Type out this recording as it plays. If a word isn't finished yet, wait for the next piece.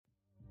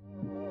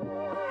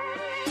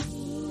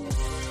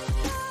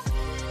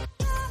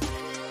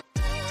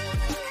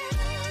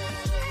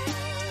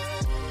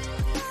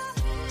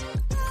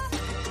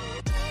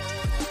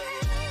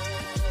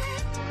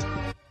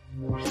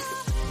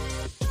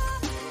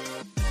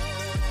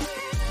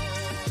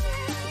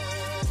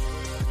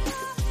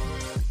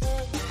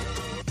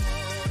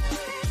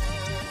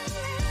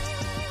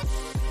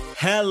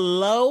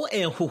Hello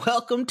and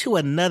welcome to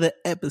another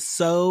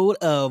episode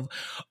of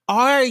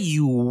Are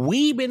You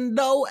Weebin'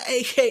 Though?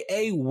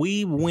 AKA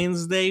Weeb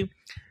Wednesday.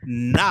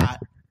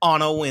 Not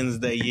on a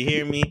Wednesday, you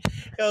hear me?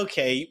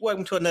 Okay,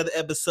 welcome to another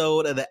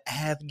episode of the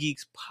Ath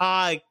Geeks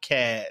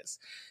podcast.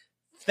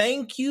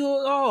 Thank you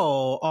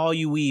all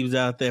you weebs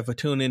out there for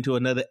tuning into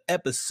another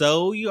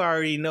episode. You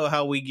already know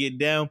how we get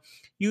down.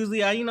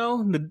 Usually,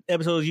 the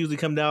episodes usually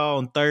come down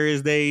on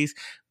Thursdays,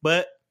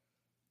 but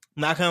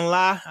I'm not gonna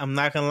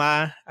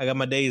lie. I got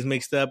my days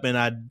mixed up and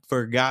I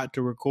forgot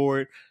to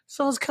record.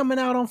 So it's coming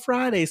out on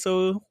Friday.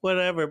 So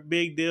whatever,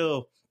 big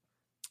deal.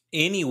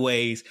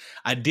 Anyways,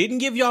 I didn't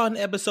give y'all an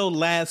episode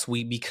last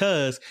week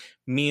because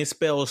me and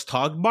Spells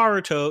talked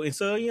Baruto. And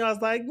so, I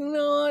was like,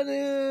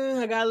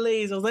 I got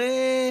lazy. I was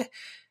like,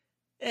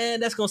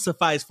 that's gonna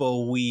suffice for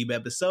a weeb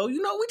episode. We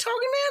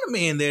talking anime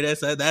in there.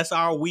 That's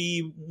our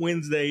Weeb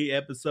Wednesday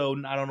episode,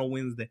 not on a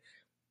Wednesday.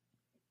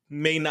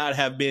 May not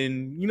have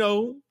been,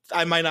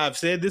 I might not have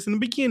said this in the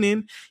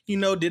beginning,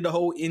 did the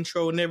whole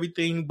intro and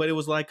everything, but it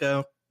was like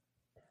a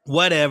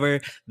whatever.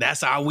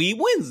 That's our Weeb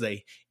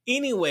Wednesday.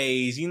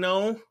 Anyways,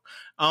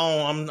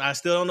 I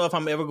still don't know if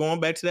I'm ever going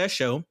back to that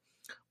show.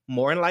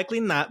 More than likely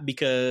not,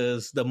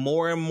 because the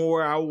more and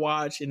more I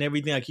watch and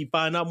everything, I keep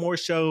finding out more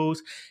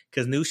shows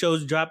because new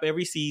shows drop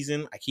every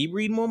season. I keep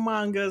reading more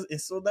mangas,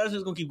 and so that's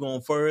just gonna keep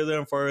going further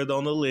and further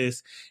on the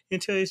list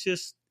until it's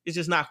just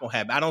not gonna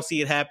happen. I don't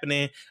see it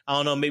happening. I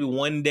don't know, maybe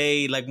one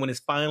day, like when it's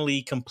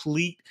finally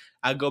complete,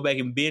 I go back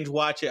and binge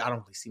watch it. I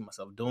don't really see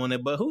myself doing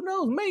it, but who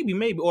knows? Maybe,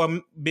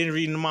 or binge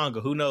reading the manga.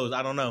 Who knows?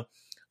 I don't know.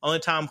 Only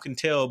time can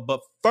tell.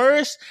 But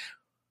first,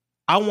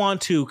 I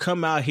want to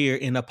come out here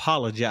and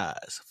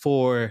apologize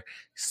for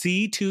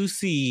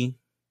C2C,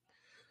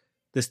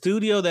 the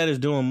studio that is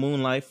doing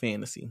Moonlight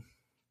Fantasy.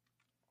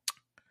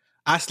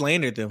 I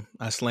slandered them.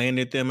 At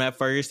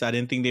first. I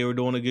didn't think they were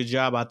doing a good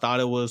job. I thought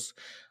it was,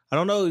 I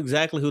don't know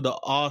exactly who the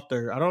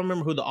author, I don't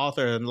remember who the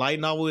author of the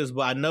light novel is,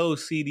 but I know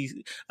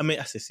C2C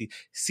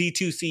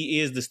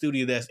is the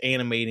studio that's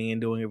animating and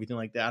doing everything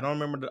like that. I don't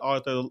remember the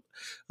author of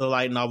the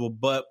light novel,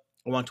 but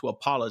I want to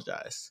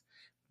apologize.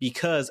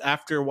 Because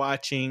after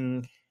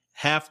watching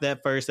half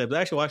that first episode,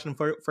 actually watching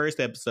the first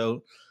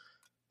episode,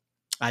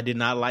 I did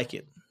not like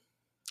it.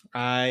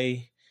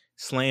 I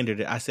slandered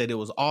it. I said it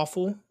was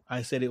awful.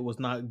 I said it was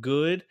not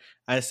good.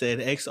 I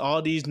said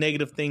all these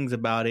negative things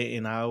about it,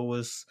 and I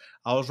was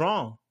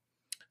wrong.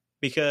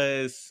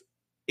 Because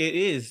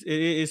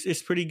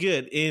it's pretty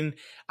good. And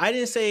I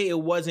didn't say it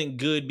wasn't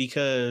good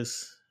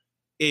because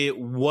it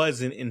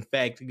wasn't in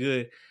fact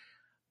good.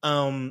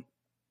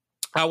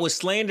 I was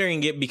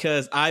slandering it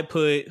because I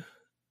put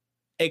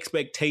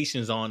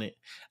expectations on it.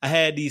 I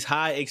had these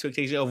high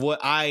expectations of what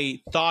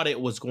I thought it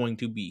was going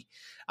to be.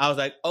 I was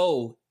like,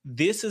 oh,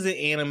 this is an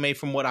anime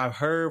from what I've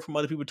heard from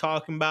other people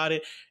talking about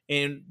it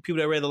and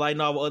people that read the light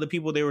novel, other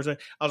people, they were saying,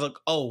 I was like,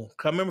 oh,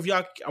 I remember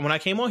when I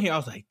came on here, I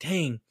was like,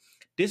 dang,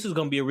 this is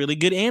going to be a really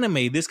good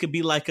anime. This could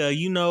be like a,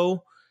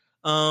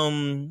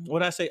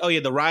 what I say? Oh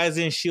yeah, the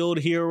Rising Shield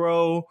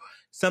Hero,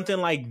 something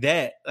like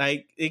that.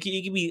 Like it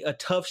could be a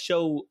tough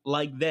show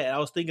like that. I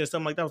was thinking of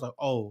something like that. I was like,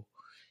 oh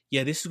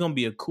yeah, this is going to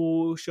be a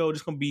cool show.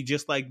 This is going to be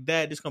just like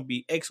that. This is going to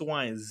be X,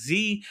 Y, and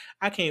Z.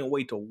 I can't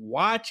wait to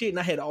watch it. And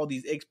I had all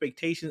these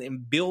expectations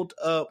and built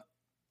up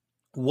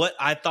what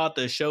I thought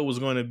the show was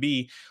going to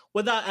be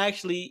without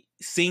actually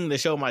seeing the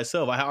show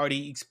myself. I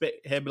already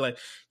had been like,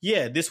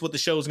 yeah, this is what the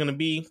show is going to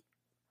be.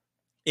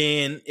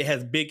 And it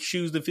has big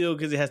shoes to fill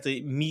because it has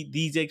to meet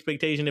these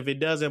expectations. If it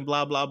doesn't,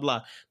 blah, blah,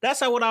 blah. That's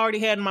what I already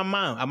had in my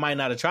mind. I might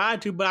not have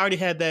tried to, but I already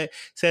had that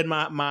set in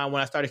my mind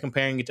when I started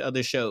comparing it to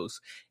other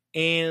shows.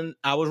 And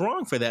I was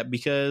wrong for that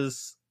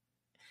because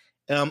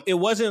it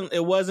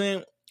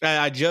wasn't,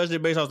 I judged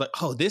it based on, I was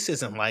like, oh, this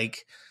isn't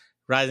like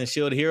Rising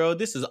Shield Hero.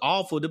 This is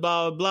awful,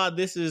 blah, blah, blah.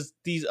 This is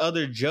these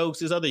other jokes,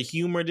 this other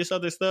humor, this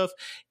other stuff.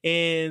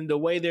 And the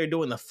way they're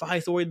doing the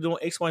fights, the way they're doing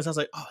X, Y, and Z, I was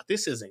like, oh,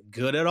 this isn't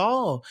good at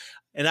all.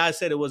 And I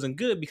said it wasn't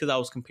good because I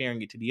was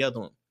comparing it to the other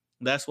one.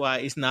 That's why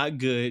it's not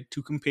good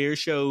to compare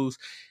shows.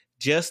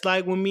 Just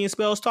like when me and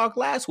Spells talked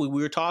last week,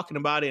 we were talking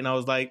about it and I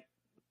was like,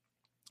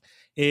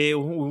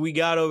 we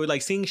got over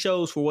like seeing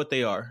shows for what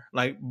they are,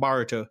 like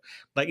Baruto.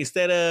 Like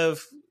instead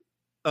of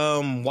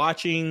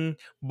watching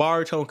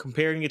Baruto and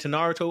comparing it to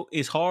Naruto,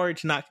 it's hard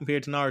to not compare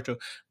it to Naruto,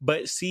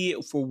 but see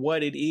it for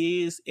what it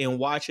is and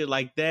watch it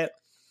like that.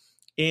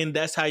 And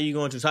that's how you're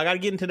going to. So I got to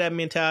get into that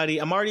mentality.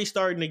 I'm already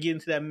starting to get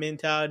into that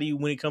mentality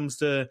when it comes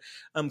to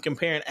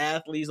comparing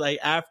athletes. Like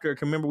after,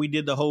 remember we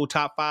did the whole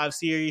top 5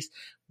 series,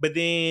 but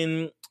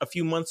then a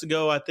few months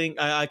ago, I think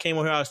I came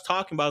over here. I was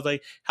talking about, I was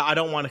like, how I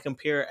don't want to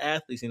compare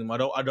athletes anymore.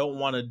 I don't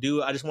want to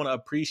do it. I just want to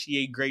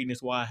appreciate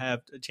greatness while I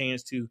have a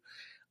chance to.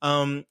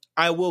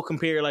 I will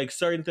compare like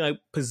certain like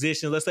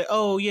positions. Let's say,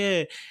 oh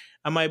yeah,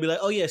 I might be like,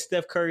 oh yeah,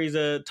 Steph Curry's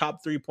a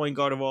top 3-point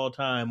guard of all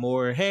time,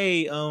 or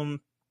hey,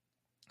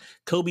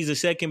 Kobe's the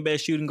second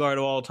best shooting guard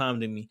of all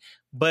time to me.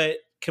 But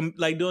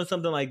like doing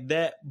something like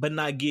that, but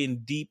not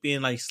getting deep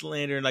in like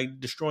slander, like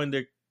destroying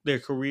their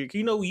career.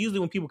 You know, usually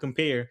when people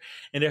compare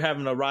and they're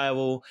having a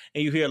rival,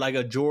 and you hear like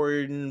a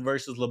Jordan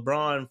versus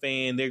LeBron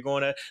fan, they're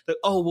going to, like,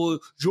 oh well,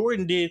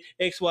 Jordan did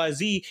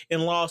XYZ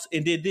and lost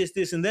and did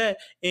this and that,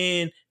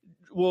 and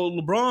well,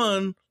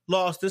 LeBron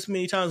lost this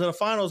many times in the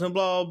finals and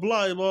blah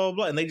blah blah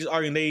blah, and they just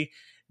argue and they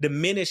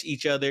diminish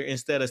each other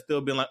instead of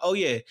still being like, oh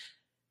yeah,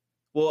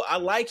 well, I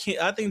like him.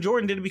 I think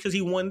Jordan did it because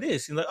he won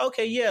this. And like,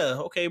 okay, yeah,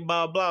 okay,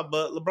 blah blah.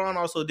 But LeBron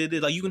also did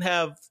it. Like, you can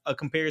have a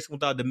comparison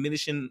without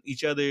diminishing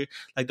each other,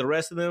 like the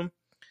rest of them.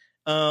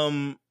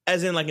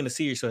 As in, like in the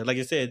series. So, like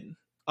I said,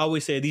 I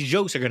always say these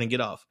jokes are gonna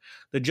get off.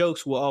 The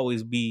jokes will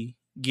always be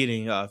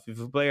getting off. If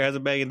a player has a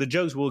bag, the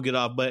jokes will get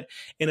off, but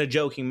in a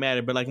joking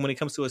matter. But like when it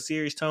comes to a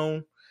serious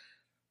tone,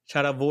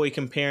 try to avoid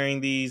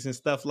comparing these and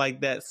stuff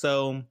like that.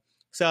 So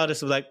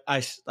this was like,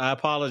 I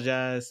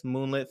apologize,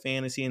 Moonlit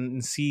Fantasy and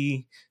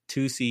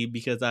C2C,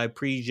 because I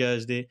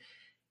prejudged it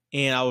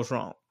and I was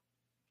wrong.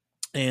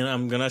 And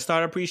I'm gonna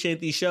start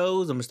appreciating these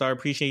shows. I'm gonna start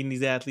appreciating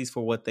these athletes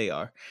for what they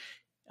are.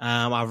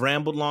 I've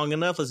rambled long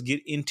enough. Let's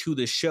get into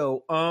the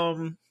show.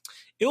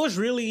 It was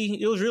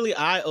really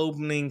eye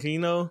opening, you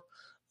know,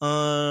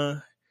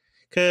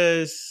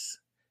 because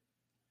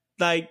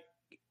like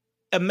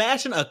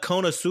imagine a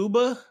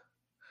Konosuba.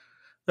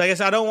 Like I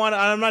said,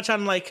 I'm not trying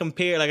to like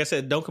compare. Like I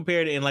said, don't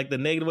compare it in like the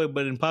negative way,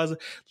 but in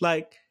positive.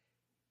 Like,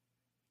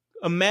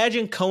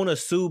 imagine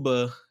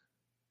Konosuba,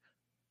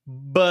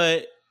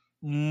 but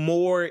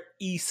more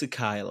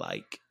isekai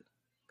like.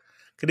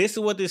 Cause this is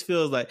what this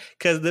feels like.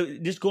 Cause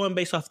just going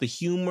based off the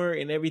humor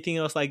and everything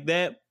else like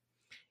that,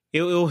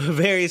 it was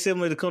very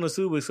similar to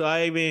Konosuba. So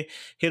I even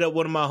hit up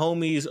one of my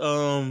homies,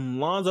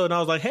 Lonzo, and I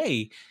was like,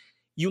 hey,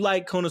 you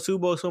like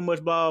Konosuba so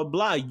much, blah,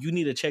 blah, you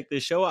need to check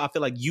this show. I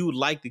feel like you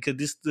liked it because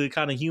this is the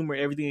kind of humor,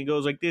 everything that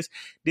goes like this.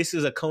 This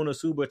is a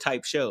Konosuba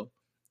type show.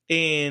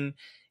 And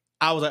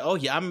I was like, oh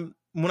yeah,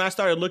 when I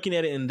started looking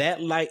at it in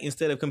that light,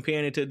 instead of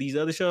comparing it to these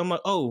other shows, I'm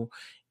like, oh,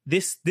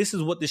 this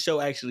is what the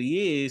show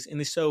actually is. And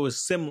the show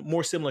is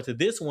more similar to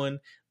this one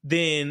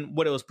than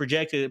what it was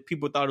projected.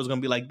 People thought it was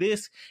going to be like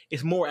this.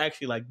 It's more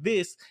actually like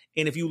this.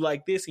 And if you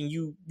like this and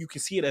you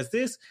can see it as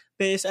this,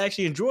 then it's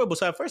actually enjoyable.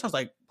 So at first I was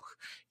like,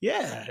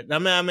 yeah, I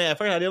mean, at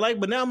first I didn't like,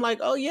 but now I'm like,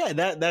 oh yeah,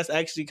 that's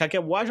actually. I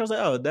kept watching. I was like,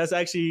 oh, that's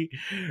actually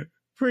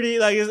pretty.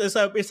 Like it's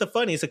a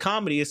funny, it's a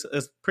comedy. It's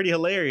pretty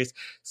hilarious.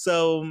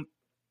 So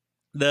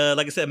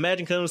like I said,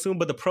 Imagine coming soon,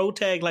 but the pro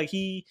tag, like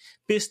he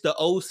fits the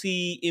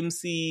OC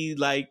MC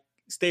like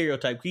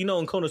stereotype. You know,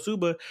 in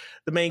Konosuba,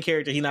 the main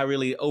character, he's not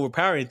really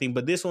overpowered or anything,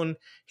 but this one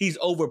he's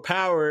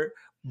overpowered.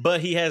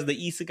 But he has the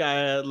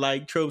isekai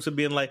like tropes of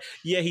being like,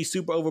 yeah, he's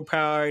super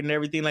overpowered and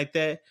everything like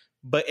that.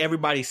 But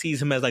everybody sees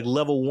him as like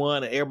level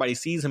 1, and everybody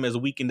sees him as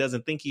weak and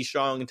doesn't think he's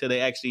strong until they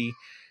actually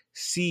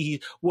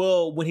see.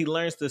 Well, when he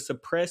learns to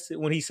suppress it,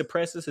 when he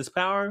suppresses his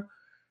power,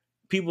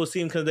 people see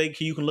him because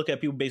you can look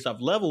at people based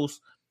off levels,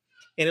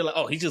 and they're like,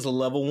 oh, he's just a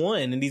level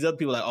 1, and these other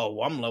people are like, oh,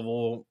 well, I'm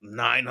level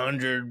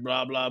 900,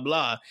 blah blah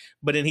blah.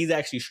 But then he's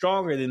actually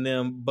stronger than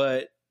them.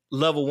 But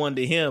level 1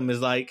 to him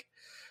is like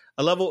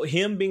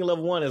him being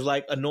level 1 is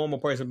like a normal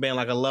person being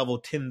like a level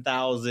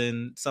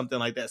 10,000, something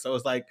like that. So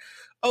it's like,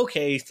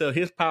 okay, so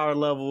his power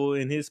level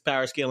and his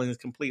power scaling is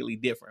completely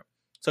different.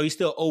 So he's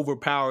still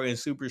overpowered and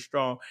super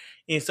strong.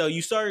 And so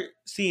you start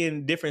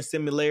seeing different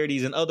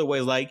similarities in other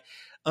ways, like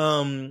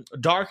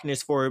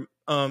Darkness, for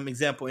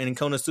example, in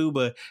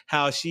Konosuba,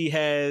 how she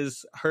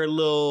has her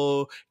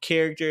little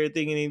character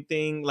thing and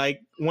anything.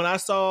 Like when I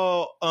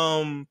saw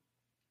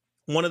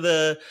one of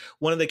the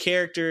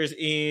characters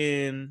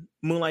in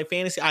Moonlight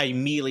Fantasy, I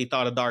immediately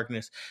thought of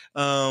Darkness.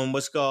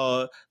 What's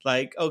called,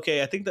 like,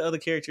 okay, I think the other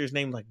character is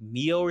named like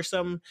Mio or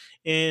something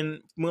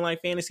in Moonlight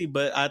Fantasy,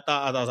 but I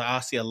was like, I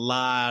see a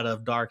lot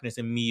of Darkness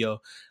in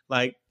Mio.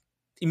 Like,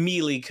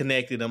 immediately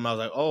connected them. I was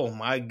like, oh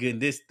my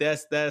goodness,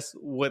 that's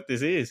what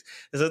this is.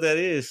 That's what that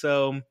is.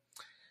 So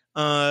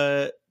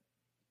the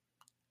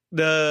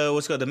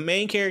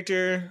main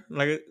character,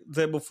 like I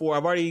said before,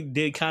 I've already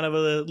did kind of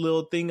a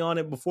little thing on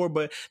it before,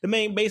 but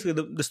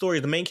the story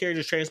is the main character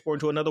is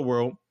transported to another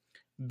world,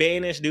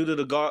 banished due to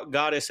the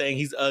goddess saying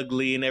he's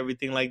ugly and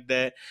everything like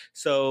that.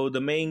 So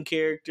the main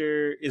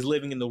character is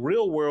living in the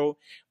real world,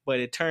 but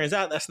it turns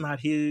out that's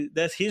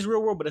his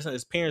real world, but that's not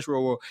his parents'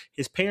 real world.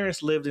 His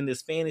parents lived in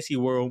this fantasy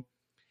world,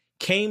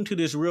 came to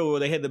this real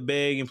world. They had to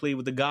beg and plead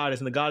with the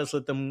goddess, and the goddess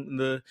let them,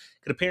 the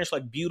parents were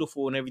like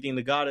beautiful and everything.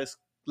 The goddess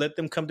let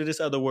them come to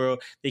this other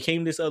world. They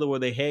came to this other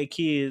world. They had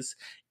kids,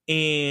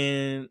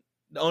 and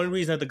the only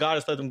reason that the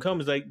goddess let them come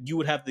is like, you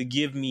would have to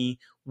give me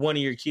one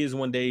of your kids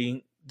one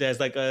day. That's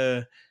like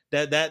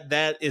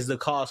that is the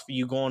cost for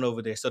you going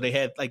over there. So they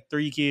had like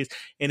 3 kids,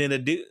 and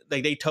then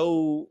they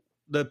told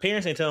the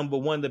parents, didn't tell them, but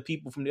one of the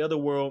people from the other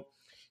world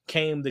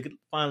came to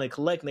finally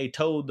collect, and they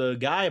told the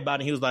guy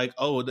about it. He was like,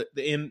 oh, the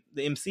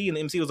MC, and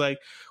the MC was like,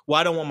 well,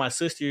 I don't want my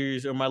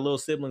sisters or my little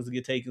siblings to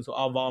get taken, so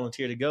I'll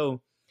volunteer to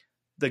go.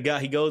 The guy,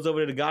 he goes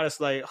over to the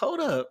goddess like, hold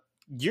up,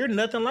 you're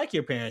nothing like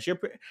your parents. Your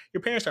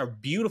parents are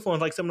beautiful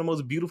and like some of the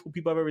most beautiful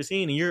people I've ever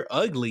seen, and you're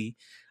ugly.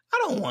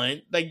 I don't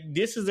want, like,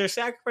 this is their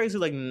sacrifice. He's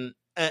like,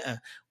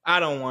 I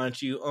don't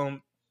want you.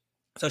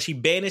 So she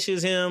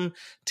banishes him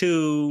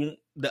to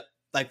the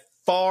like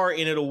far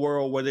into the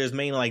world where there's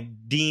mainly like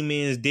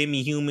demons,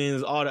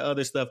 demi-humans, all the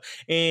other stuff,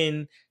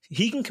 and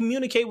he can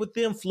communicate with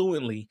them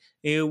fluently.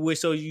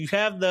 So you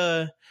have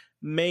the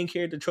main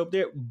character trope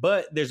there,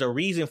 but there's a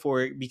reason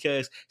for it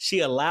because she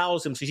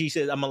allows him. So she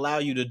says, "I'm allow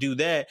you to do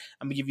that.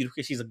 I'm gonna give you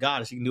because she's a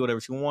goddess. She can do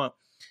whatever she wants."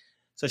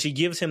 So she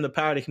gives him the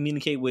power to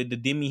communicate with the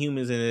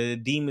demi-humans and the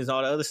demons,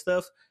 all the other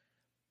stuff,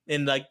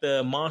 and like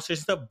the monsters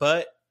and stuff,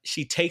 but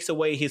she takes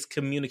away his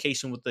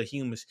communication with the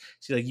humans.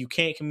 She's like, you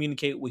can't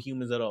communicate with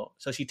humans at all.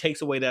 So she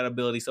takes away that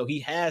ability. So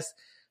he has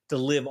to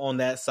live on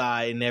that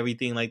side and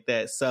everything like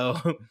that. So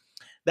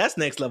that's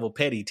next level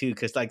petty too.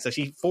 Cause like, so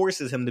she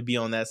forces him to be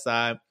on that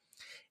side.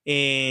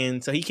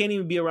 And so he can't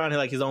even be around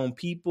like his own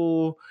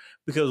people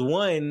because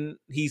one,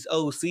 he's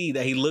OC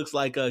that he looks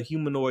like a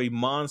humanoid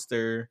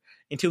monster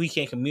until he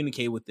can't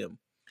communicate with them.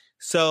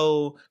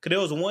 So, cause there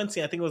was one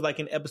scene, I think it was like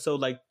in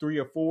episode like 3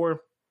 or 4,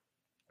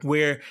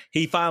 where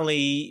he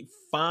finally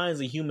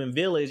finds a human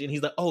village and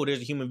he's like, oh, there's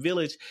a human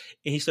village.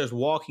 And he starts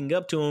walking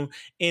up to him.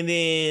 And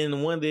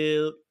then one of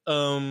the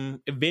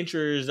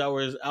adventurers that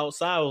was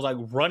outside was like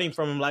running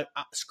from him, like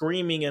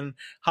screaming and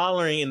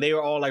hollering. And they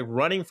were all like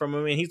running from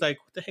him. And he's like,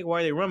 what the heck? Why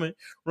are they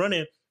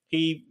running?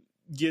 He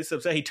gets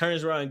upset. He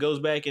turns around and goes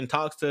back and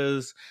talks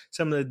to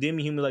some of the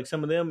demi-humans, like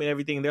some of them and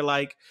everything. And they're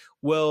like,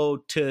 well,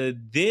 to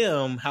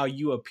them, how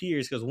you appear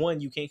is because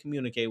one, you can't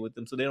communicate with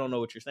them, so they don't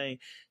know what you're saying.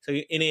 So,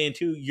 and then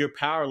two, your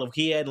power level.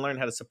 He hadn't learned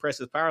how to suppress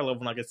his power level.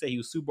 And like I said, he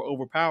was super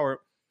overpowered.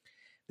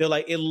 They're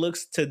like, it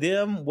looks to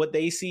them, what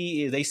they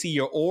see is they see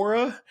your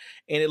aura,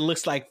 and it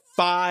looks like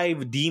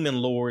 5 demon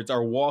lords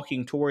are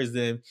walking towards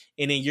them,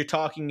 and then you're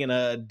talking in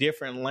a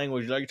different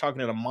language, like you're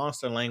talking in a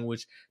monster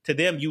language. To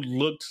them, you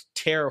looked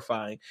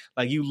terrifying.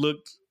 Like you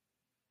looked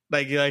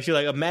like you're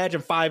like,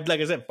 imagine 5,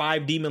 like I said,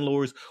 5 demon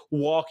lords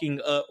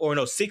walking up, or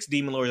no, 6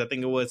 demon lords, I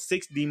think it was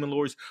 6 demon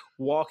lords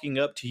walking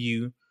up to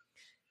you,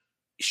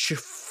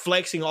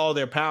 flexing all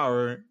their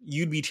power.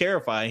 You'd be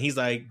terrified. He's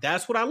like,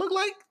 that's what I look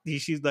like?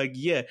 She's like,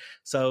 yeah.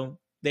 So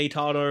they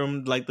taught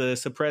him like to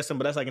suppress him,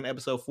 but that's like in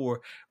episode 4.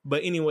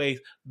 But anyway,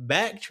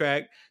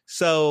 backtrack.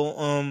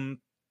 So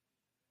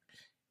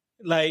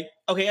like,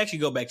 okay, actually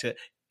go back to it.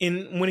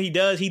 And when he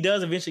does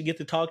eventually get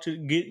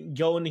to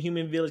go in the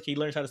human village. He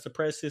learns how to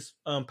suppress his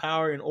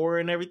power and aura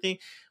and everything,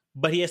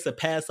 but he has to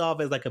pass off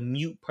as like a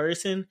mute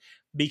person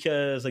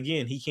because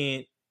again, he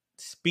can't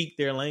speak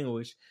their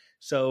language.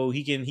 So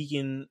he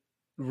can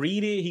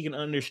read it, he can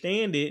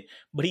understand it,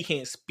 but he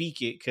can't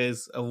speak it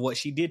because of what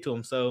she did to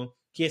him. So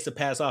he has to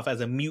pass off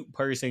as a mute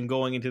person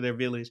going into their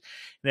village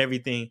and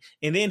everything.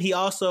 And then he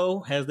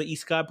also has the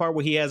isekai part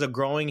where he has a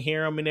growing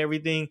harem and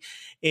everything.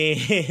 And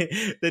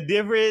the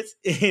difference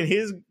in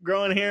his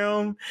growing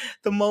harem,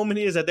 the moment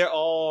is that they're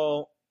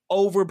all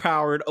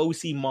overpowered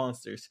OC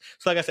monsters.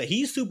 So like I said,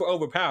 he's super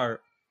overpowered,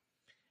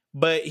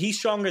 but he's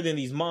stronger than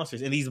these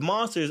monsters, and these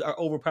monsters are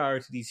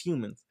overpowered to these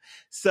humans.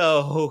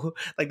 So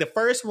like the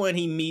first one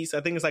he meets,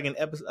 I think it's like an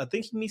episode, I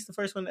think he meets the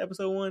first one in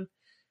episode 1.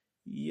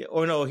 Yeah,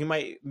 or no, he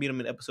might meet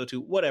him in episode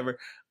 2, whatever.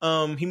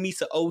 He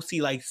meets an OC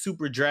like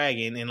super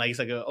dragon, and like it's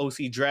like an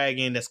OC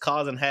dragon that's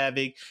causing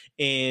havoc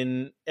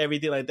and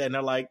everything like that. And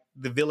they're like,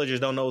 the villagers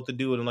don't know what to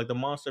do with him, like the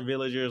monster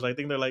villagers. I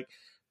think they're like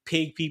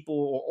pig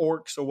people or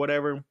orcs or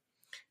whatever,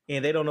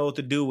 and they don't know what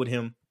to do with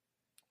him.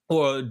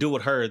 Or do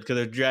with her because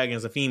the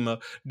dragon's a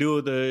female. Do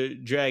with the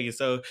dragon.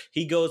 So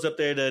he goes up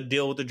there to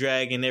deal with the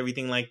dragon and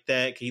everything like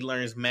that. He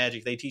learns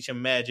magic. They teach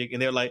him magic, and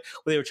they're like,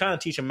 well, they were trying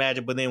to teach him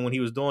magic, but then when he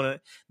was doing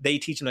it, they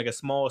teach him like a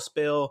small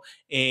spell.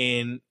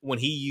 And when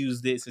he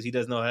used it, since he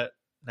doesn't know how,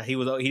 he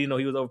didn't know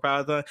he was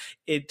overpowered,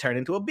 it turned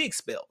into a big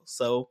spell.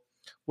 So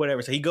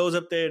whatever. So he goes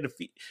up there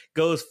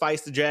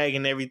fights the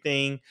dragon and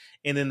everything,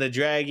 and then the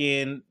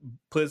dragon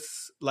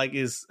puts like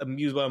is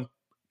amused by him,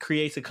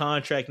 creates a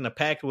contract and a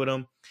pact with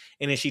him,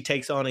 and then she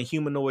takes on a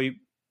humanoid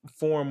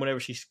form whenever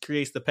she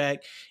creates the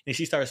pact, and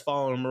she starts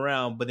following him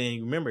around. But then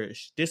remember,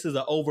 this is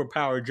an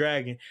overpowered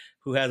dragon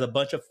who has a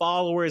bunch of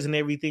followers and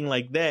everything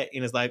like that,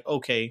 and it's like,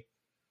 okay,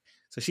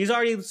 so she's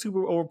already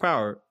super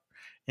overpowered.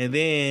 And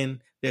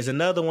then there's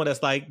another one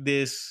that's like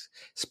this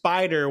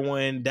spider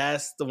one.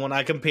 That's the one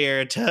I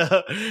compare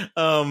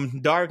to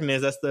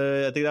Darkness. That's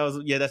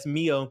that's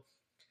Mio.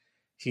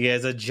 She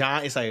has a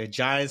giant, it's like a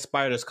giant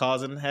spider that's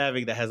causing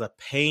havoc that has a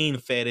pain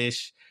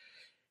fetish.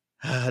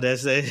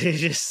 That's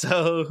it's just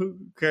so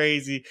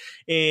crazy.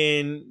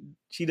 And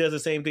she does the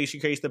same thing.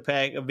 She creates the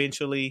pack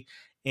eventually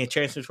and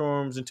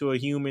transforms into a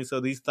human. So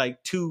these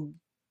like 2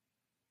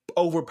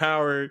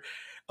 overpowered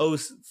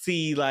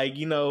OC, like,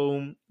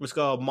 what's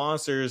called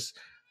monsters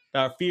that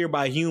are feared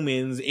by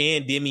humans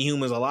and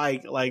demi-humans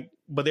alike, like,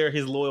 but they're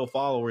his loyal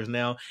followers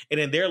now. And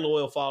then their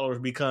loyal followers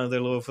become their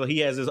loyal. So he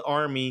has his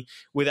army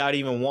without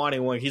even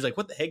wanting one. He's like,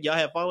 what the heck? Y'all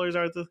have followers,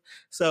 Arthur?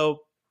 So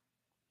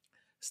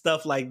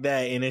stuff like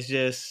that. And it's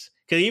just,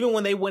 because even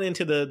when they went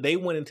into the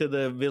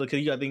village,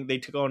 because I think they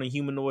took on a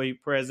humanoid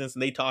presence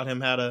and they taught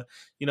him how to,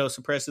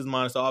 suppress his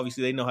mind. So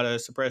obviously they know how to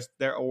suppress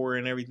their aura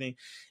and everything.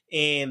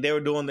 And they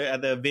were doing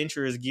at the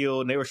Adventurers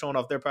Guild, and they were showing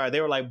off their power.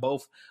 They were like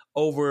both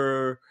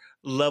over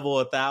level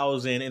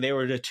 1,000, and they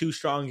were the two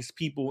strongest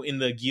people in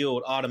the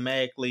guild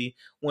automatically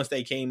once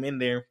they came in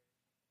there.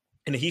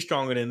 And he's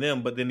stronger than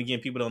them, but then again,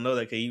 people don't know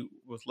that because he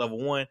was level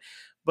 1.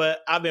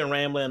 But I've been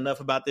rambling enough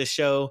about this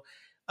show.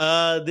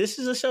 This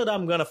is a show that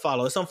I'm gonna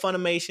follow. It's on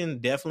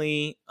Funimation.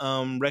 Definitely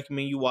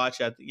recommend you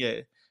watch. I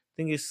think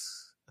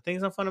it's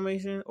on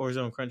Funimation, or is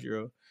it on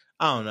Crunchyroll?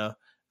 I don't know.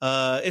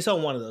 It's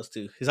on one of those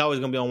two. It's always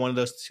gonna be on one of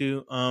those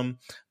two. I'm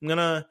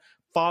gonna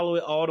follow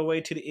it all the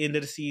way to the end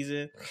of the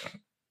season.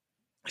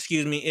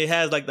 Excuse me. It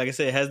has like I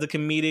said, it has the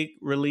comedic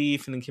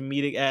relief and the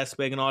comedic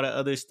aspect and all that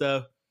other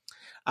stuff.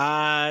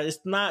 It's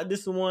not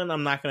this one.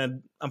 I'm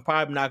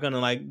probably not gonna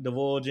like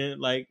divulge it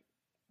like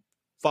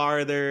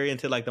farther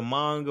into like the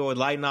manga or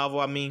light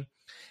novel. I mean,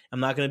 I'm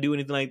not gonna do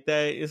anything like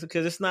that. It's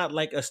because it's not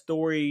like a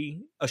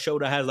show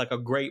that has like a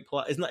great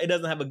plot. It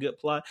doesn't have a good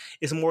plot.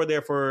 It's more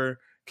there for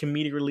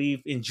comedic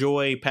relief,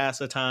 enjoy, pass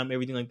the time,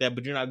 everything like that.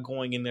 But you're not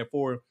going in there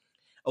for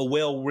a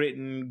well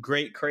written,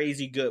 great,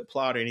 crazy good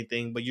plot or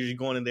anything. But you're just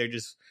going in there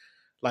just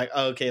like,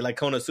 okay, like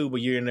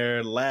Konosuba, you're in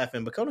there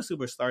laughing. But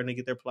Konosuba is starting to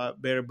get their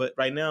plot better. But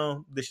right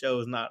now, the show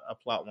is not a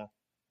plot one.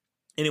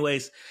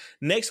 Anyways,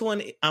 next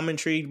one I'm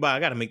intrigued by. I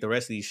got to make the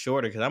rest of these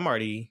shorter because I'm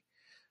already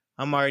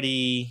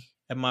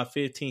at my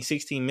 15,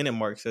 16 minute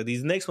mark. So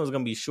these next ones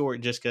going to be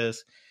short just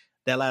because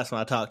that last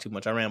one I talk too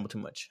much. I ramble too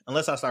much.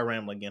 Unless I start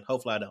rambling again.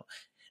 Hopefully I don't.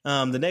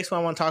 The next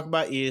one I want to talk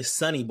about is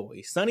Sunny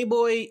Boy. Sunny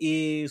Boy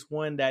is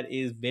one that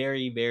is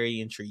very, very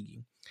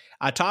intriguing.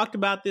 I talked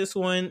about this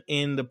one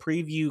in the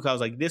preview because I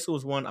was like, this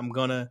was one I'm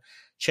going to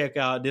check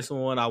out. This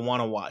one I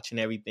want to watch and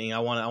everything. I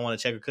want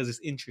to check it because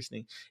it's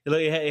interesting.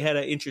 It had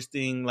an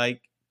interesting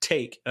like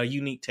take, a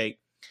unique take.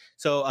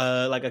 So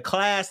like a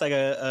class, like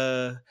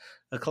a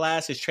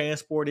class is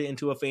transported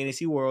into a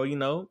fantasy world,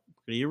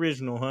 pretty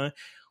original, huh?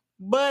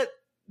 But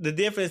the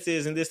difference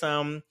is in this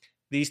time,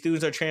 these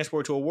students are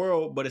transported to a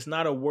world, but it's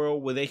not a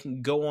world where they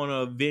can go on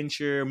an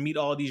adventure, meet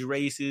all these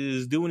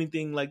races, do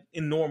anything like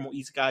in normal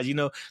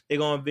isekais. They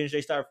go on an adventure,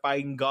 they start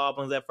fighting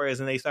goblins at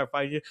first, and they start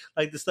fighting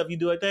like the stuff you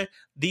do like that.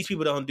 These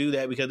people don't do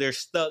that because they're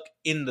stuck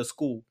in the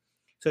school.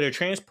 So they're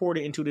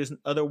transported into this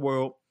other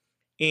world,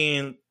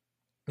 and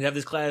they have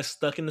this class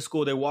stuck in the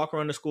school. They walk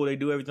around the school, they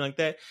do everything like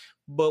that.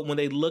 But when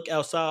they look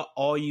outside,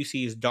 all you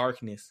see is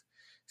darkness.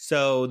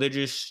 So they're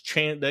just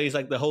there's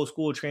like the whole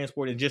school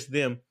transported, just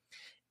them.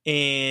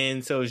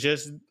 And so it's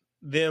just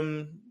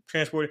them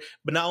transported.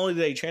 But not only do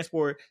they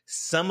transport,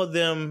 some of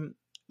them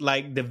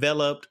like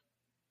developed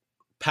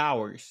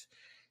powers.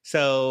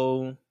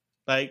 So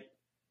like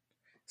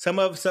some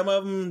of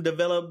them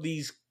developed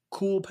these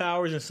cool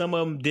powers, and some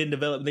of them didn't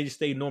develop. They just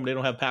stayed normal. They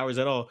don't have powers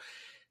at all.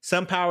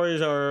 Some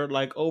powers are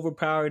like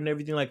overpowered and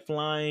everything, like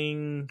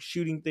flying,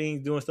 shooting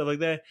things, doing stuff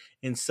like that.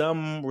 And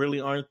some really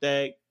aren't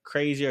that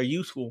crazy or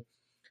useful.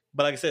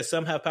 But like I said,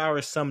 some have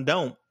powers, some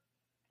don't.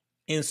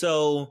 And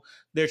so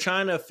they're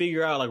trying to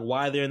figure out like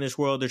why they're in this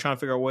world. They're trying to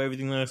figure out why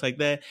everything looks like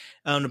that.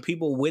 The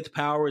people with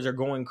powers are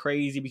going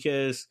crazy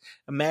because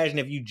imagine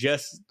if you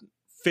just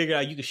figured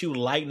out you could shoot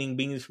lightning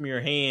beams from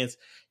your hands.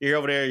 You're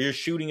over there, you're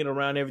shooting it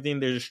around everything.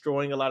 They're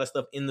destroying a lot of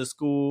stuff in the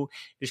school.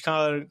 It's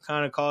kind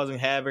of causing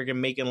havoc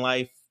and making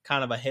life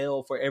kind of a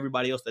hell for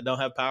everybody else that don't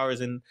have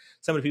powers, and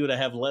some of the people that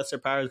have lesser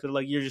powers because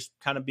like you're just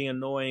kind of being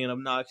annoying and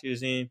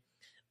obnoxious and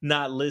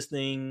not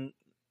listening.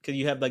 Because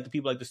you have like the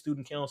people like the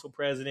student council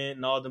president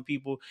and all the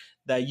people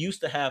that used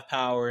to have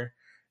power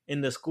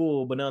in the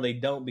school, but now they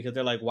don't because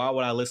they're like, why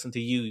would I listen to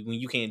you when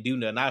you can't do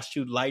nothing? I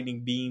shoot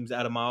lightning bolts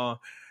out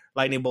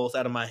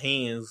of my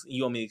hands.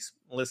 You want me to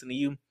listen to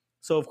you?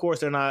 So of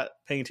course they're not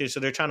paying attention. So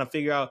they're trying to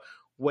figure out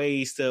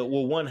ways to,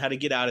 well, one, how to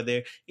get out of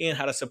there and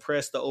how to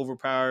suppress the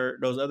overpower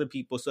those other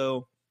people.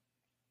 So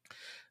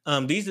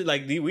these are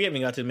like, we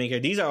haven't got to the main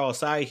character. These are all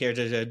side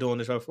characters that are doing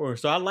this before.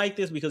 So I like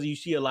this because you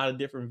see a lot of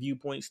different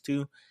viewpoints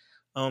too.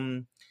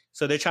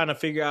 So they're trying to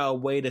figure out a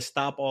way to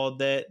stop all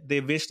that. They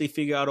eventually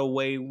figure out a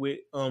way with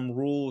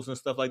rules and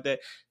stuff like that.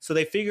 So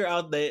they figure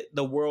out that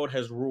the world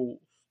has rules.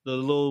 The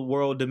little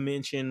world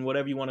dimension,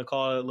 whatever you want to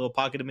call it, little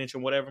pocket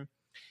dimension, whatever,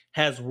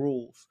 has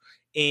rules.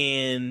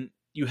 And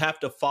you have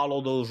to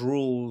follow those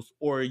rules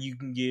or you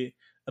can get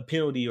a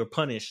penalty or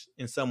punished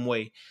in some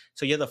way.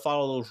 So you have to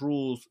follow those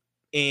rules,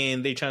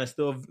 and they're trying to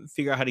still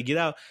figure out how to get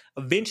out.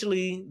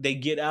 Eventually, they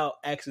get out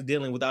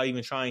accidentally without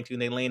even trying to,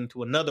 and they land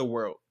into another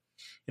world.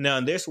 And now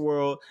in this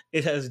world,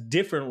 it has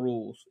different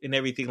rules and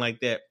everything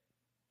like that.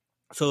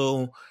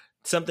 So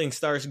something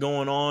starts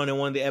going on in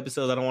one of the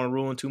episodes. I don't want to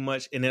ruin too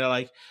much. And they're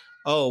like,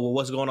 oh, well,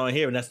 what's going on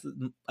here? And that's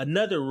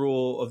another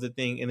rule of the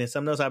thing. And then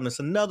something else happens,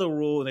 another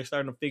rule, and they're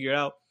starting to figure it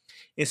out.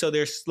 And so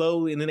they're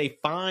slowly, and then they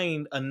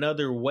find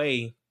another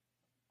way,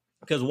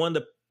 because one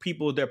of the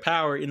people, their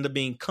power ended up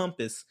being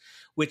compass,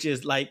 which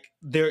is like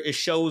it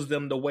shows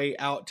them the way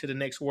out to the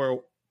next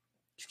world.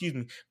 Excuse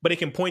me, but it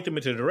can point them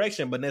into the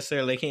direction, but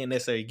necessarily they can't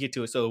necessarily get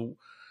to it. So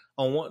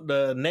on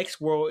the next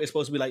world, it's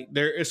supposed to be like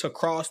it's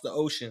across the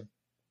ocean.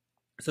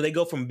 So they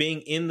go from being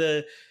in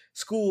the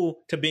school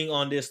to being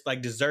on this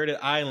like deserted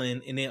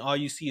island, and then all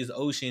you see is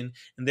ocean,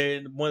 and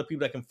then one of the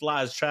people that can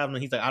fly is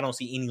traveling. He's like, I don't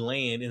see any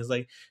land, and it's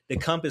like the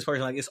compass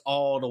person like it's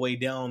all the way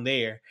down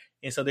there,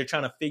 and so they're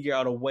trying to figure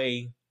out a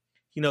way,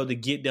 to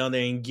get down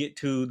there and get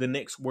to the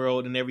next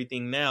world and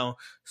everything now.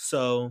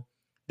 So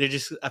they're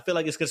just, I feel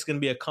like it's just going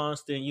to be a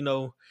constant,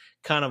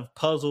 kind of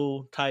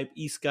puzzle type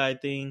East Sky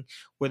thing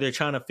where they're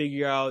trying to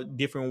figure out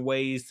different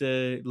ways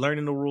to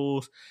learning the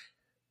rules,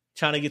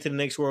 trying to get to the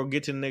next world,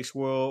 get to the next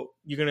world.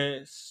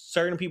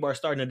 Certain people are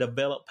starting to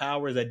develop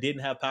powers that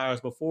didn't have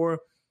powers before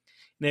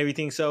and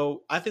everything.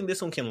 So I think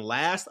this one can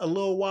last a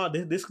little while.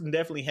 This can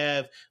definitely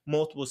have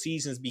multiple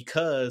seasons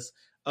because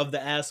of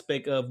the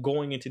aspect of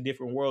going into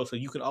different worlds. So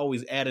you can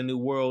always add a new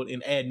world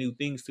and add new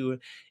things to it.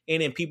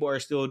 And then people are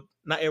still,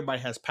 not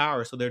everybody has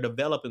power, so they're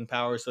developing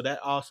power. So that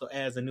also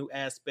adds a new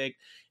aspect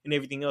and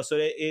everything else. So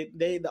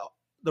the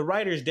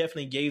writers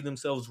definitely gave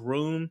themselves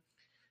room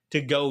to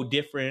go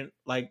different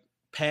like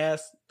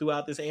paths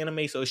throughout this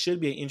anime. So it should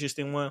be an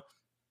interesting one.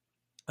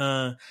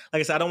 Like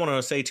I said, I don't want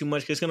to say too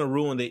much because it's gonna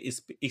ruin the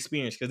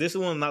experience. Because this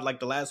one, not like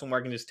the last one where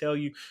I can just tell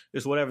you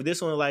it's whatever.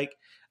 This one, like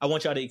I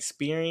want y'all to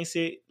experience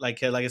it.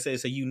 Like I said,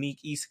 it's a unique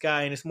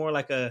isekai, and it's more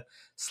like a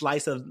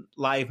slice of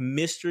life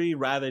mystery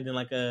rather than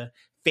like a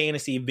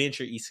fantasy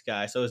adventure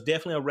isekai. So it's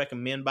definitely a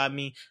recommend by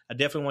me. I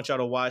definitely want y'all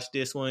to watch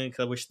this one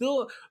because we're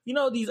still,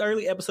 these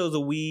early episodes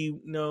of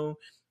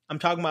I'm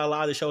talking about a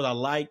lot of the shows I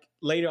like.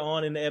 Later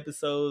on in the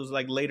episodes,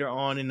 like later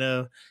on in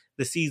the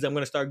season, I'm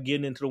going to start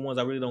getting into the ones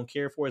I really don't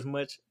care for as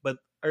much. But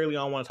early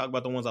on, I want to talk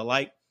about the ones I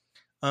like.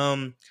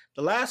 The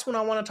last one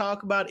I want to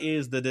talk about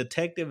is The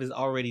Detective Is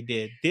Already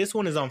Dead. This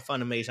one is on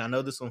Funimation. I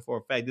know this one for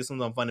a fact. This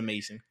one's on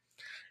Funimation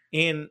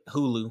and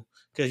Hulu.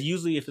 Because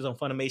usually if it's on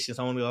Funimation, it's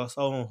only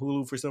also on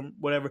Hulu for some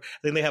whatever. I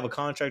think they have a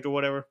contract or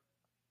whatever.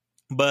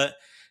 But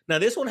now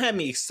this one had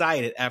me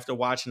excited after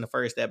watching the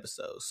first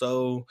episode.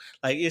 So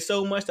like it's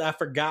so much that I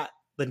forgot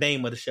the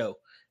name of the show.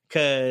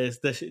 Because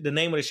the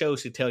name of the show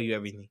should tell you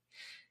everything.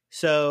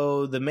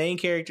 So the main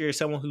character is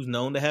someone who's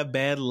known to have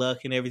bad luck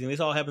and everything. This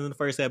all happens in the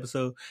first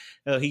episode.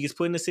 He gets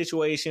put in a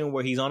situation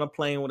where he's on a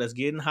plane that's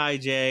getting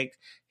hijacked.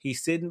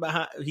 He's sitting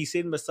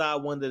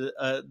beside one of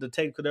the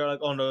detectives. They're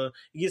like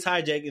he gets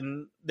hijacked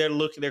and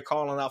they're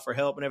calling out for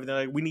help and everything.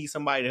 Like, we need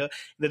somebody to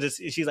help.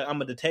 She's like,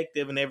 I'm a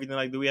detective and everything.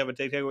 Like, do we have a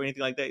detective or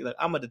anything like that? He's like,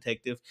 I'm a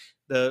detective.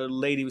 The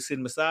lady was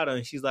sitting beside her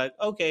and she's like,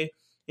 okay.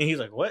 And he's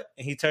like, what?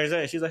 And he turns out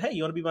and she's like, hey,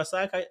 you want to be my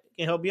side? I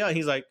can help you out. And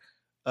he's like,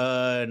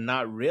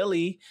 not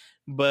really.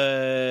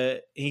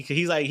 But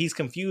he's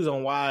confused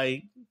on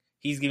why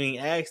he's getting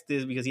asked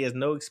this because he has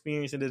no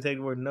experience in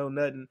detective work, no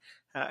nothing.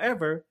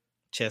 However,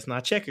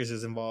 Chestnut Checkers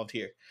is involved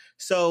here.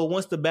 So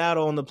once the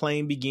battle on the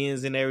plane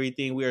begins and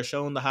everything, we are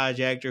shown the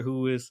hijacker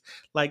who is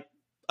like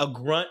a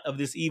grunt of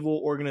this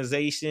evil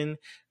organization,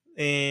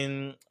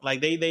 and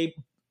like they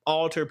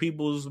alter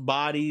people's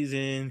bodies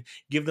and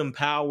give them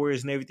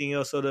powers and everything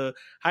else. So the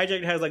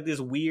hijacker has like this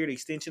weird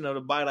extension of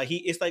the body, like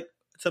it's like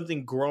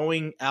something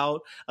growing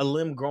out, a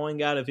limb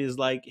growing out of his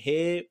like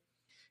head.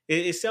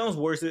 It sounds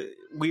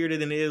weirder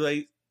than it is,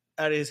 like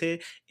out of his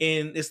head,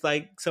 and it's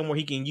like somewhere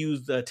he can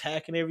use the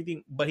attack and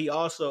everything. But it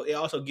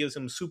also gives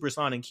him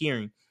supersonic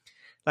hearing,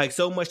 like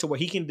so much to where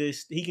he can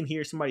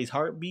hear somebody's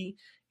heartbeat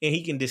and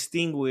he can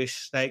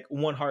distinguish like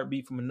one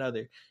heartbeat from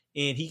another,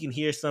 and he can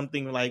hear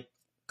something like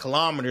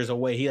kilometers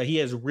away. He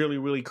has really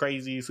really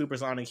crazy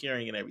supersonic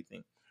hearing and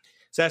everything.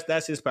 So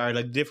that's his power,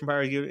 like different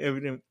powers,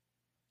 everything.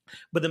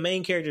 But the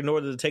main character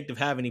nor the detective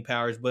have any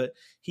powers, but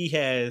he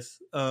has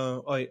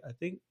I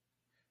think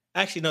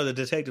actually no, the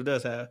detective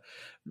does have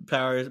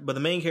powers, but the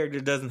main character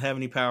doesn't have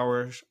any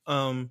powers.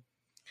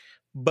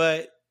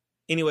 But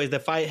anyways, the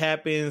fight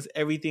happens,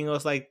 everything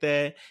else like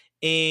that.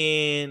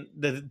 And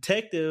the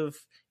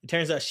detective, it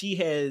turns out she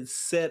had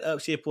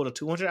pulled a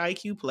 200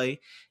 IQ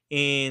play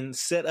and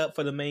set up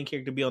for the main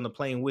character to be on the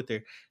plane with her.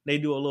 They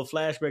do a little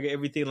flashback of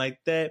everything like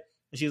that.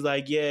 And she's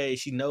like, yeah,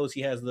 she knows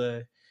he has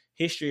the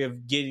history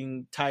of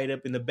getting tied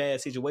up in a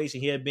bad situation.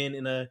 He had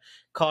been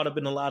caught up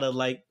in a lot of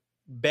like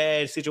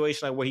bad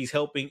situation, like where he's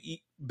helping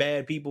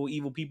bad people,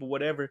 evil people,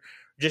 whatever,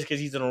 just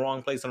because he's in the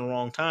wrong place in the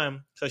wrong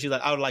time. So she's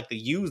like, I would like to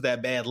use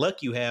that bad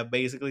luck you have,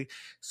 basically.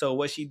 So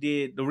what she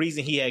did, the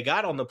reason he had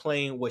got on the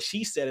plane was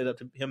she set it up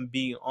to him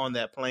being on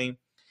that plane.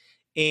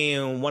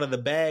 And one of the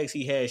bags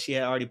she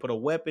had already put a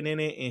weapon in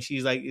it. And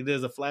she's like,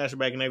 there's a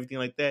flashback and everything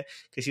like that.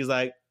 Because she's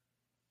like,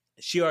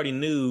 she already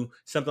knew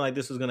something like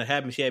this was going to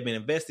happen. She had been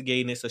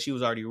investigating it, so she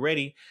was already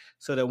ready.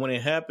 So that when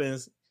it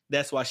happens,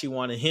 that's why she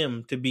wanted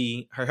him to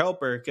be her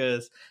helper,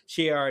 because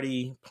she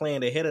already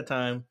planned ahead of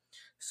time.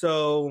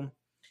 So,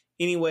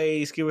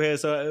 anyways, skip ahead.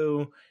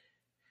 So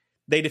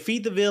they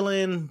defeat the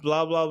villain,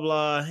 blah blah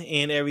blah,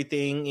 and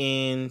everything.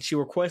 And she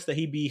requests that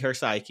he be her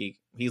sidekick.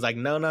 He's like,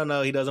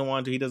 no, he doesn't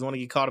want to. He doesn't want to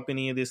get caught up in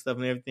any of this stuff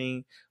and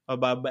everything.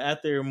 But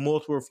after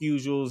multiple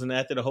refusals and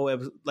after the whole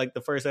episode, like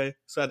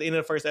so at the end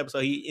of the first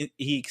episode,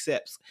 he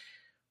accepts.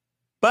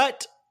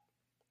 But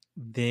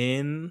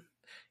then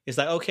it's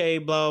like, okay,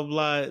 blah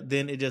blah.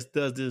 Then it just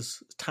does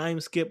this time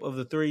skip of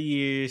the 3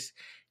 years,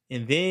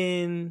 and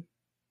then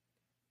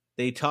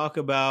they talk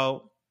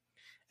about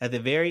at the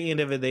very end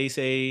of it, they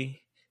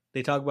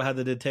talk about how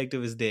the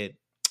detective is dead.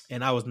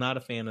 And I was not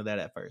a fan of that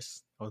at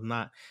first. I was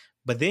not.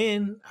 But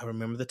then I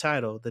remember the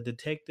title. The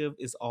detective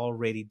is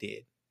already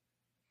dead.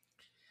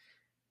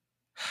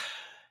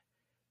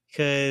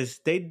 Because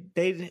they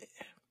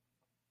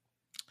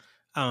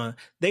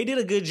did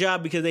a good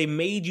job because they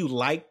made you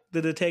like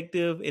the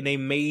detective and they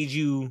made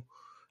you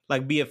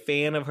like be a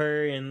fan of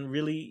her and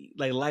really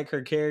like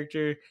her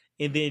character,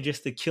 and then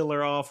just to kill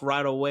her off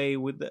right away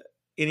with the,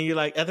 and you're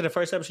like, after the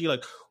first episode you're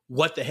like,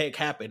 what the heck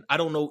happened? I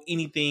don't know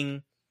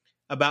anything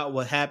about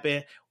what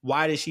happened.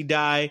 Why did she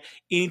die?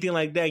 Anything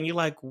like that. And you're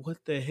like, what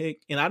the heck?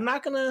 And I'm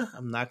not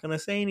gonna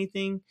say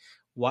anything.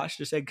 Watch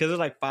the second, because there's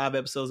like 5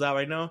 episodes out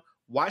right now.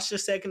 Watch the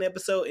second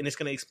episode and it's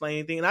gonna explain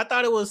anything. And I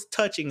thought it was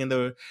touching at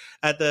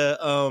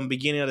the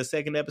beginning of the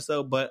second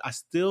episode, but I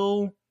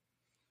still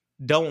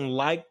don't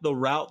like the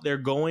route they're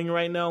going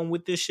right now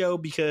with this show,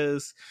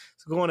 because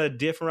it's going a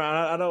different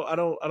route. I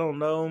don't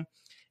know. And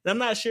I'm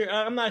not sure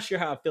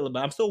how I feel about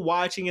it. I'm still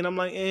watching and I'm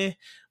like,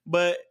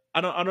 but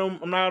I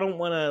don't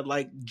want to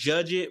like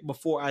judge it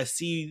before I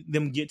see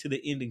them get to the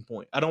ending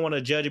point. I don't want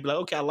to judge it, be like,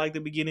 okay, I like the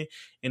beginning,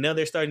 and now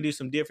they're starting to do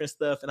some different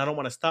stuff, and I don't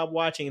want to stop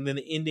watching, and then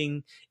the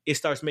ending, it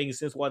starts making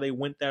sense why they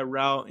went that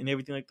route and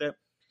everything like that.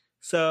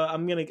 So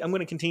I'm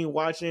gonna continue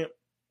watching it,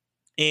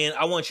 and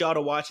I want y'all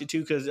to watch it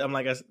too, because I'm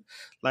like I said,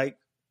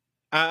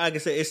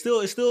 it's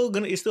still a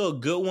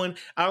good one.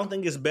 I don't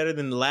think it's better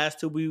than the last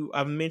 2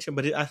 I've mentioned,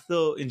 but I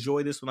still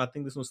enjoy this one. I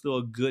think this one's still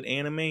a good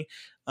anime.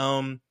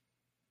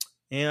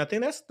 And I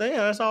think that's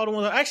all the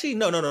ones. Actually,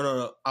 no.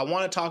 I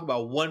want to talk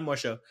about one more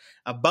show,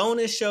 a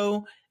bonus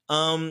show.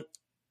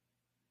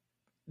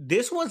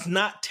 This one's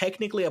not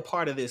technically a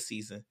part of this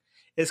season.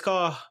 It's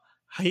called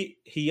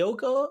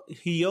Hyoka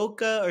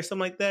or something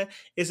like that.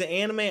 It's an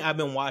anime I've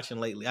been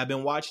watching lately. I've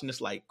been watching this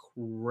like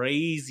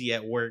crazy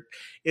at work.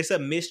 It's a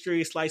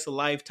mystery slice of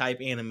life type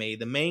anime.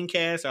 The main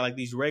cast are like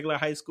these regular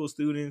high school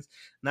students,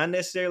 not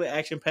necessarily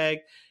action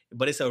packed,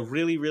 but it's a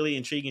really, really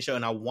intriguing show,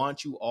 and I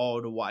want you all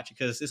to watch it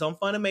because it's on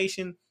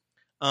Funimation.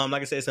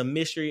 Like I said, it's a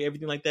mystery,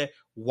 everything like that.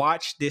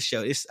 Watch this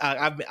show.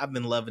 I've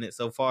been loving it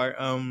so far.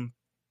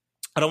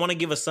 I don't want to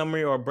give a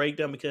summary or a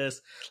breakdown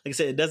because, like I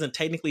said, it doesn't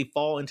technically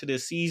fall into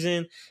this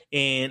season,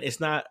 and it's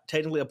not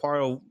technically a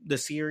part of the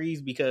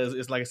series because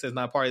it's, like I said, it's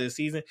not part of the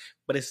season,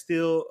 but it's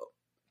still,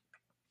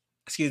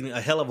 a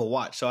hell of a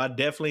watch. So I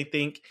definitely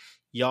think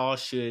y'all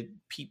should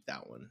peep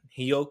that one.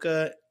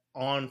 Hyoka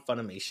on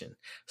Funimation.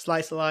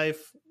 Slice of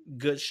life,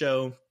 good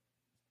show.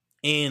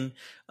 And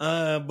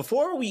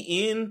before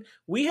we end,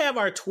 we have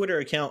our Twitter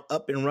account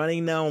up and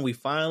running now. And we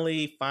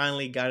finally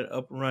got it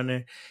up and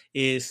running.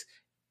 Is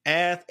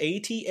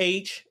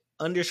 @ATH_geeks.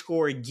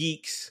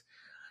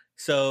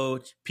 So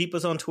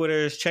people's on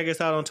Twitter, check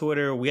us out on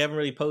Twitter. We haven't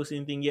really posted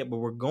anything yet, but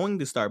we're going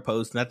to start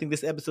posting. I think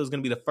this episode is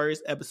going to be the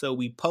first episode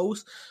we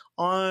post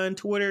on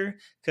Twitter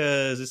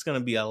because it's going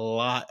to be a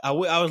lot. I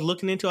was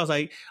looking into, I was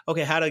like,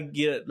 okay, how to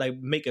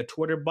make a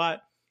Twitter bot,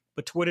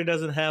 but Twitter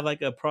doesn't have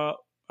like a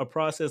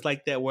process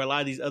like that where a lot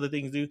of these other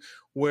things do,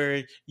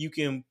 where you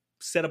can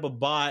set up a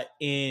bot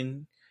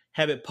and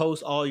have it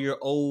post all your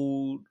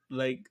old,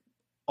 like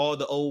all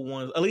the old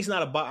ones. At least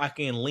not a bot I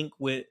can link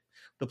with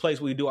the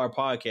place we do our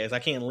podcast. I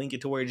can't link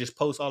it to where it just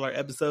posts all our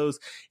episodes.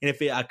 And if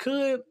I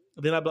could,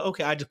 then I'd be like,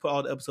 okay, I just put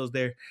all the episodes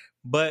there.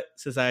 But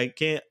since I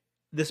can't,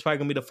 this is probably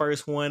gonna be the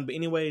first one. But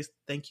anyways,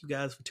 thank you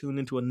guys for tuning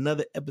into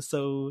another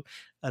episode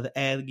of the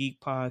Ad Geek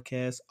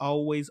Podcast.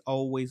 Always,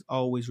 always,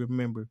 always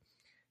remember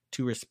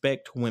to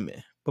respect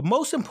women. But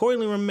most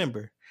importantly,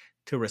 remember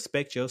to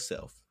respect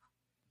yourself.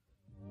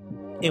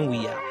 And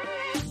we out.